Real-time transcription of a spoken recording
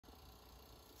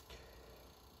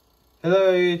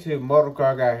Hello YouTube, Motor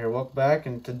Car Guy here. Welcome back,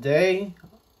 and today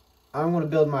I'm going to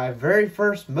build my very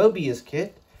first Mobius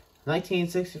kit,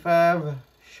 1965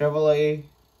 Chevy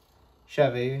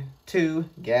 2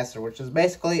 Gasser, which is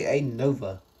basically a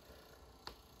Nova.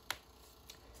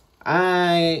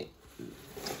 One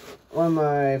of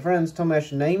my friends told me I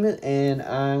should name it, and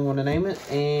I'm going to name it,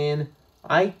 and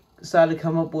I decided to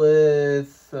come up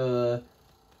with the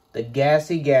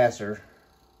Gassy Gasser.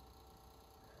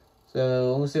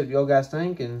 So, let's see what y'all guys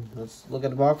think, and let's look at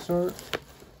the box art.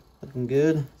 Looking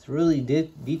good. It's really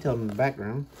detailed in the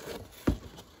background.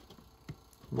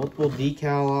 Multiple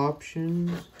decal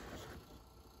options.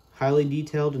 Highly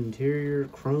detailed interior,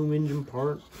 chrome engine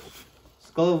parts.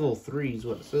 Skull level 3 is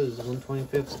what it says,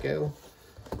 1/25th scale.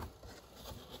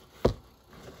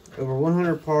 Over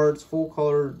 100 parts, full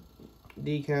color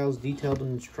decals, detailed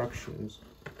instructions.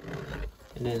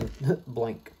 And then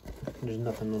blank. There's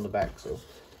nothing on the back, so.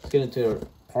 Let's get into our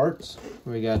parts.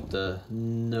 We got the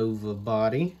Nova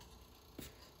body.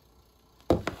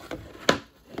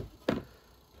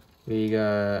 We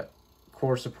got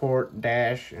core support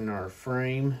dash in our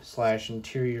frame /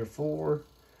 interior floor.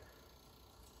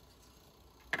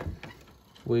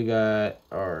 We got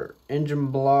our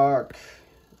engine block,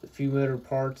 a few motor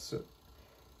parts,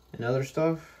 and other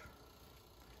stuff.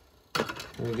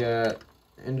 We got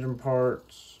engine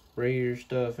parts, radiator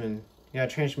stuff, and got a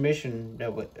transmission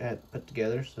that we had put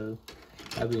together, so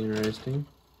that'd be interesting.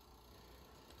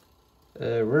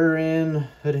 Rear end,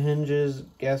 hood hinges,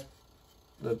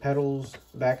 the pedals,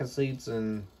 back of seats,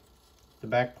 and the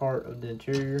back part of the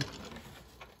interior.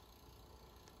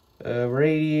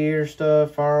 Radiator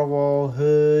stuff, firewall,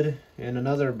 hood, and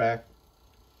another back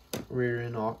rear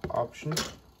end option.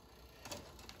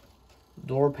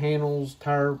 Door panels,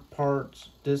 tire parts,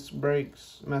 disc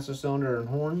brakes, master cylinder, and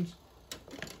horns.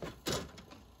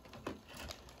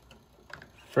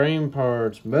 Frame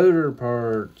parts, motor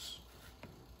parts,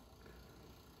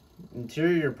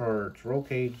 interior parts, roll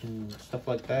cage, and stuff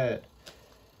like that.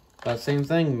 About the same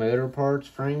thing, motor parts,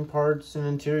 frame parts, and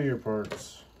interior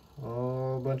parts.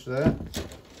 A bunch of that.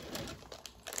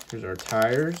 Here's our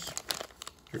tires,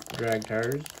 drag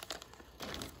tires.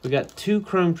 We got 2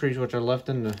 chrome trees, which are left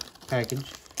in the package.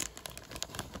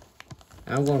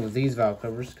 I'm going with these valve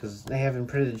covers because they have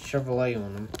imprinted Chevrolet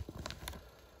on them.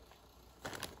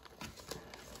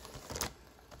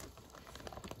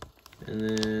 And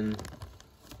then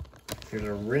here's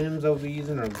our rims I'll be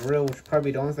using, our grill, which is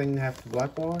probably the only thing to have to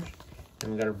black wash.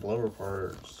 And we got our blower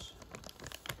parts.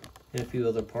 And a few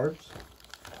other parts.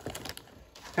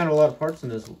 Kind of a lot of parts in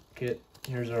this kit.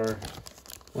 Here's our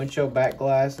windshield back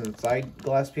glass and side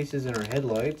glass pieces in our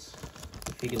headlights.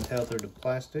 If you can tell through the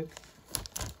plastic.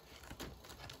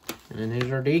 And then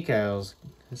here's our decals.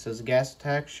 It says Gas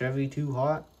Attack Chevy 2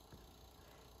 Hot.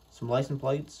 Some license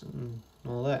plates and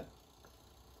all that.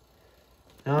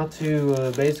 Now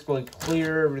to basically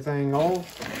clear everything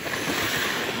off.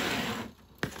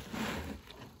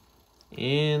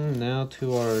 And now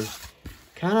to our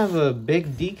kind of a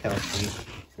big decal sheet.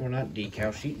 Well, not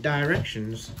decal sheet,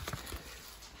 directions.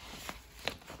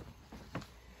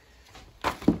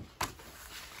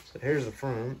 So here's the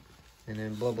front. And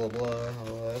then blah, blah, blah,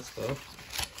 all that stuff.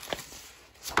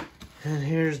 And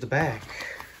here's the back.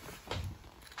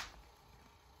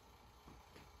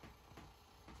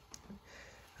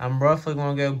 I'm roughly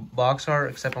going to go box art,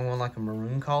 except I'm going like a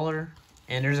maroon color.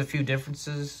 And there's a few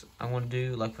differences I want to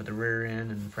do, like with the rear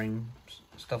end and frame,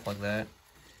 stuff like that.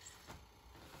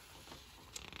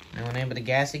 And I'll name it the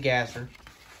Gassy Gasser.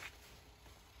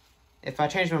 If I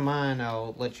change my mind,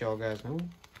 I'll let y'all guys know.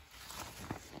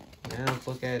 Now let's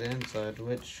look at the inside,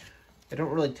 which they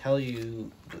don't really tell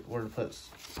you where to put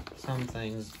some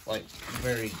things like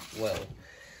very well.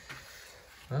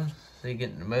 Well, so you're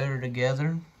getting the motor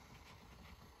together.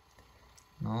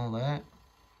 And all that.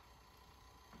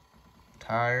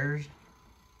 Tires.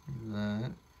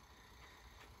 That.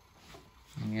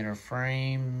 And get our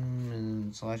frame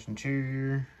and /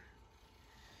 interior.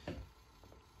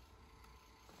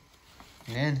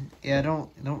 And yeah, I don't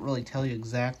really tell you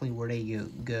exactly where they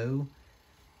go.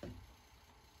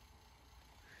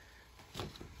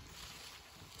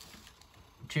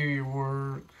 Interior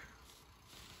work.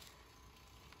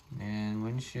 And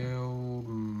windshield.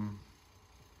 And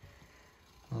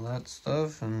all that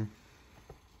stuff, and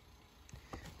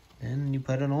then you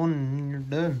put it on and you're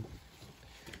done.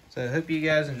 So I hope you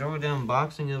guys enjoyed the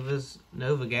unboxing of this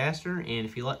Nova Gasser, and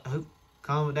if you like,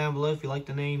 comment down below if you like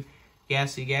the name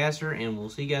Gassy Gasser, and we'll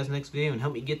see you guys next video, and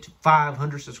help me get to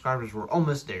 500 subscribers. We're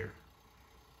almost there.